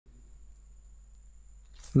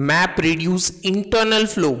MapReduce internal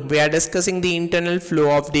flow. We are discussing the internal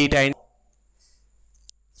flow of data.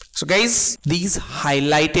 So guys, these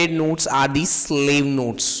highlighted nodes are the slave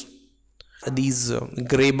nodes. These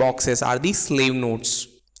gray boxes are the slave nodes.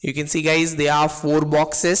 You can see guys, there are 4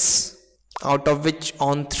 boxes, out of which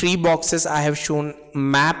on 3 boxes I have shown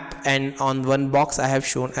map, and on 1 box I have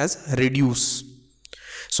shown as reduce.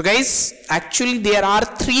 So guys, actually there are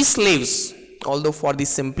 3 slaves, although for the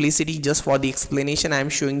simplicity, just for the explanation, I am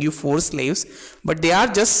showing you 4 slaves, but they are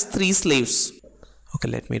just 3 slaves. Okay,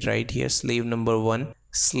 let me write here slave number 1,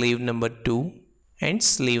 slave number 2 and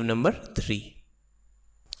slave number 3.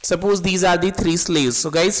 Suppose these are the 3 slaves. So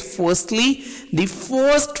guys, firstly, the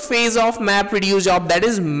first phase of MapReduce job, that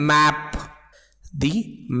is map.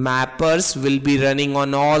 The mappers will be running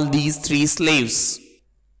on all these 3 slaves.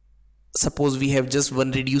 Suppose we have just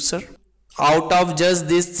 1 reducer. Out of just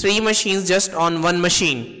these 3 machines, just on 1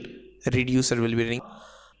 machine, reducer will be running.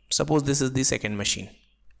 Suppose this is the second machine.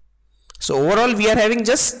 So overall we are having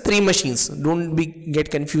just 3 machines. Don't get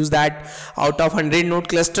confused that out of 100 node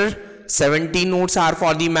cluster, 70 nodes are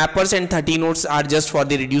for the mappers and 30 nodes are just for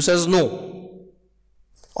the reducers. No,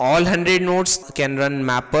 all 100 nodes can run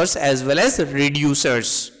mappers as well as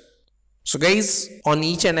reducers. So guys, on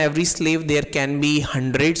each and every slave there can be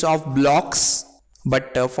hundreds of blocks,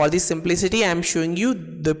 but for the simplicity I am showing you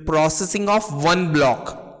the processing of 1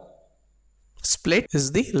 block. Split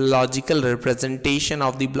is the logical representation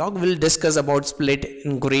of the block. We'll discuss about split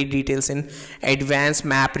in great details in advanced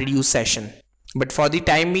MapReduce session. But for the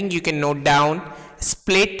time being, you can note down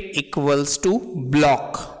split equals to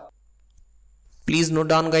block. Please note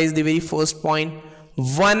down guys the very first point.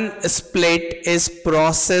 1 split is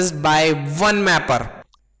processed by 1 mapper.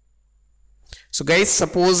 So guys,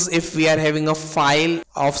 suppose if we are having a file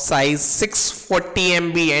of size 640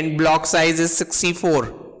 MB and block size is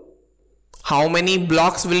 64. How many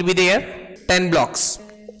blocks will be there? 10 blocks.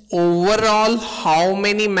 Overall, how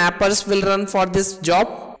many mappers will run for this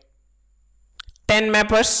job? 10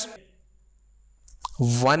 mappers.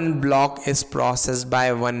 1 block is processed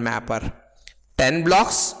by 1 mapper. 10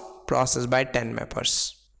 blocks processed by 10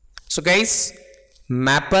 mappers. So guys,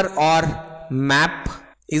 mapper or map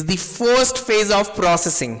is the first phase of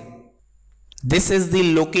processing. This is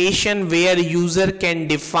the location where user can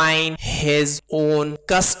define his own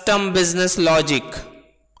custom business logic.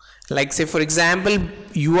 Like say for example,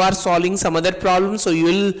 you are solving some other problem, so you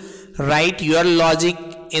will write your logic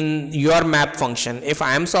in your map function. If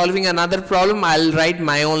I am solving another problem, I'll write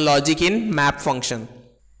my own logic in map function.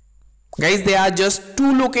 Guys, there are just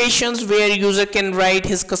 2 locations where user can write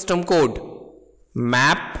his custom code: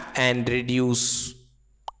 map and reduce,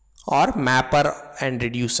 or mapper and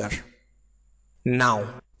reducer.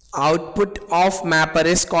 Now, output of mapper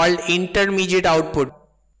is called intermediate output.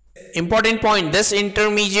 Important point, this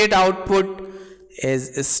intermediate output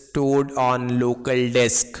is stored on local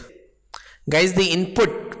disk. Guys, the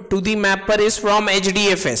input to the mapper is from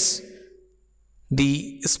HDFS.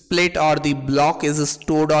 The split or the block is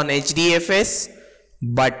stored on HDFS,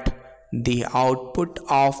 but the output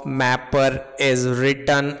of mapper is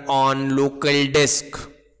written on local disk.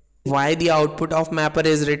 Why the output of mapper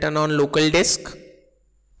is written on local disk?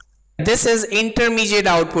 This is intermediate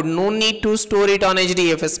output. No need to store it on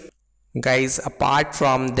HDFS. Guys, apart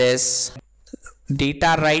from this,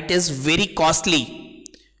 data write is very costly.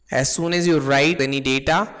 As soon as you write any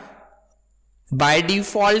data, by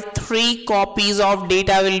default 3 copies of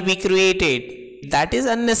data will be created. That is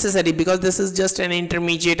unnecessary because this is just an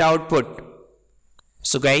intermediate output.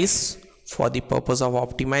 So guys, for the purpose of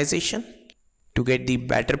optimization, to get the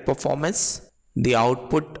better performance, the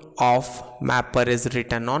output of mapper is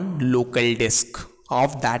written on local disk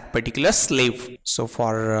of that particular slave. So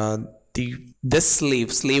for this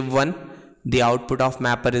slave 1, the output of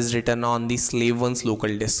mapper is written on the slave 1's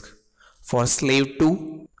local disk. For slave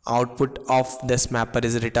 2, output of this mapper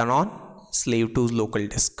is written on slave 2's local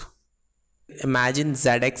disk. Imagine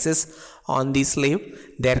z-axis on the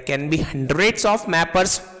slave. There can be hundreds of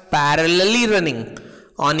mappers parallelly running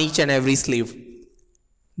on each and every slave.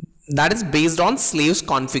 That is based on slave's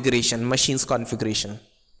configuration, machine's configuration.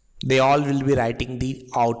 They all will be writing the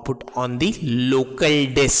output on the local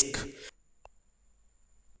disk.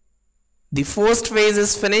 The first phase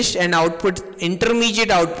is finished and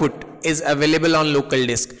intermediate output is available on local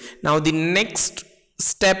disk. Now the next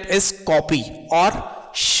step is copy or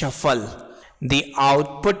shuffle. The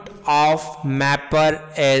output of mapper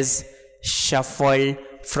is shuffled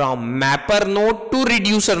from mapper node to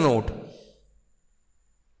reducer node.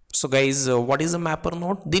 So guys, what is a mapper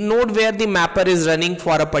node? The node where the mapper is running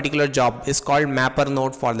for a particular job is called mapper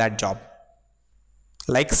node for that job.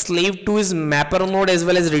 Like slave 2 is mapper node as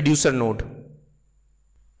well as reducer node.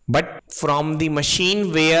 But from the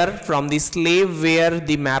machine where, from the slave where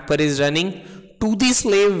the mapper is running to the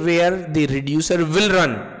slave where the reducer will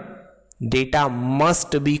run, data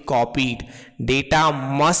must be copied, data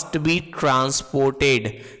must be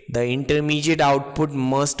transported, the intermediate output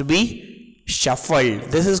must be shuffled.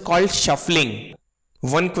 This is called shuffling.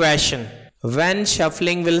 One question: when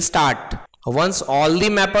shuffling will start? Once all the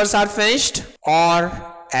mappers are finished, or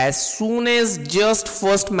as soon as just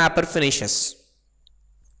first mapper finishes?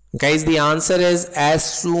 Guys, the answer is as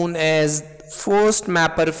soon as first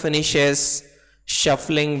mapper finishes,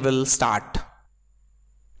 shuffling will start.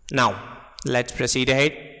 Now let's proceed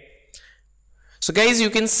ahead. So guys, you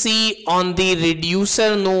can see on the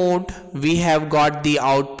reducer node we have got the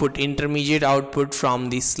output, intermediate output from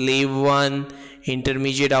the slave 1,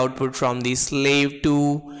 intermediate output from the slave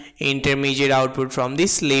 2, intermediate output from the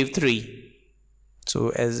slave 3. So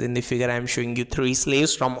as in the figure I am showing you 3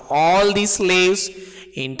 slaves. From all the slaves,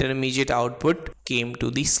 intermediate output came to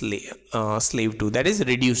the slave 2, that is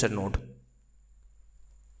reducer node.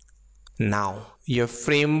 Now your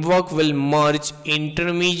framework will merge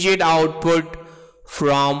intermediate output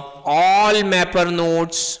from all mapper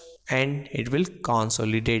nodes and it will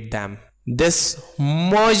consolidate them. This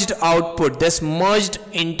merged output, this merged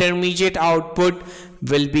intermediate output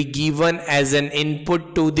will be given as an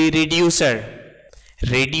input to the reducer.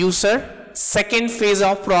 Reducer, second phase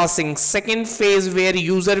of processing, second phase where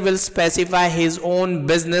user will specify his own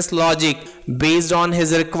business logic based on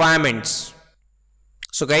his requirements.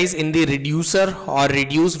 So guys, in the reducer or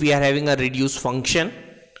reduce, we are having a reduce function.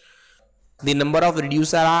 The number of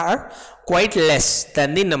reducer are quite less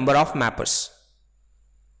than the number of mappers.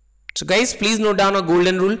 So guys, please note down a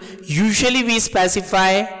golden rule. Usually we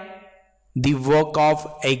specify the work of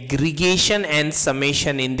aggregation and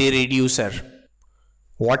summation in the reducer.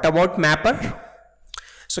 What about mapper?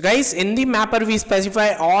 So guys, in the mapper we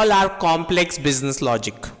specify all our complex business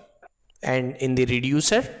logic, and in the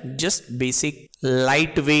reducer just basic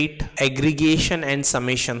lightweight aggregation and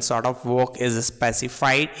summation sort of work is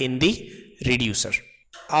specified in the reducer.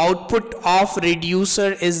 Output of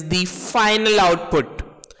reducer is the final output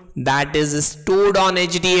that is stored on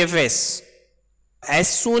HDFS. As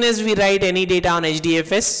soon as we write any data on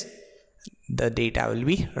HDFS, the data will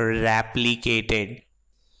be replicated.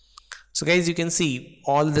 So guys, you can see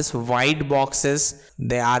all these white boxes,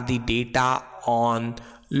 they are the data on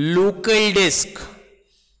local disk.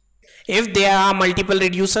 If there are multiple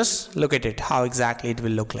reducers, look at it, how exactly it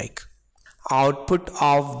will look like. Output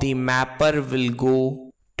of the mapper will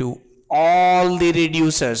go to all the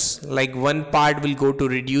reducers, like one part will go to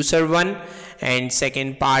reducer 1 and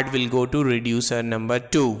second part will go to reducer number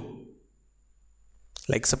 2.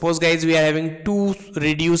 Like suppose guys, we are having 2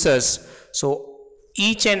 reducers, so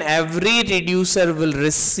each and every reducer will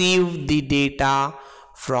receive the data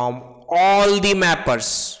from all the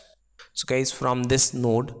mappers. So guys, from this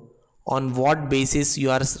node, on what basis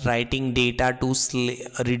you are writing data to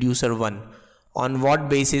reducer 1? On what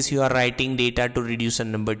basis you are writing data to reducer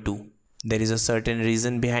number 2? There is a certain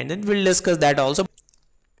reason behind it. We'll discuss that also.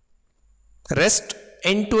 Rest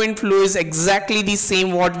end-to-end flow is exactly the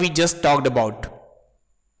same what we just talked about.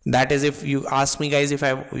 That is, if you ask me guys,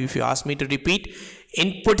 if you ask me to repeat,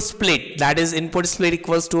 input split, that is input split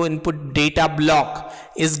equals to input data block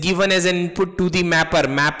is given as an input to the mapper.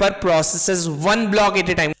 Mapper processes one block at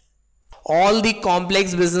a time. All the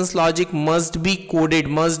complex business logic must be coded,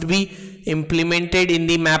 must be implemented in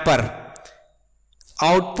the mapper.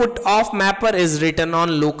 Output of mapper is written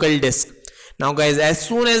on local disk. Now guys, as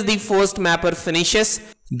soon as the first mapper finishes,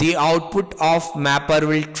 the output of mapper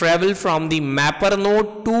will travel from the mapper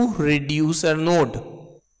node to reducer node.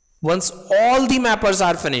 Once all the mappers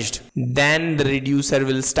are finished, then the reducer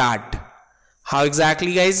will start. How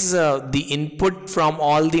exactly guys? The input from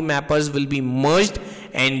all the mappers will be merged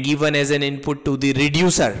and given as an input to the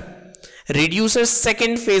reducer. Reducer's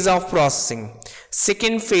second phase of processing.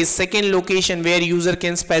 Second phase, second location where user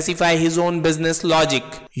can specify his own business logic.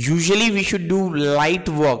 Usually we should do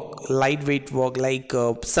lightweight work like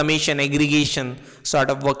summation, aggregation sort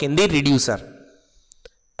of work in the reducer.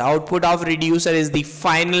 The output of reducer is the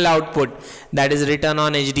final output that is written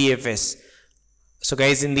on HDFS. So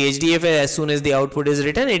guys, in the HDFS, as soon as the output is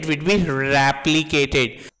written, it will be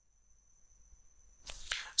replicated.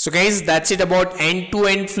 So guys, that's it about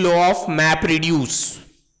end-to-end flow of MapReduce.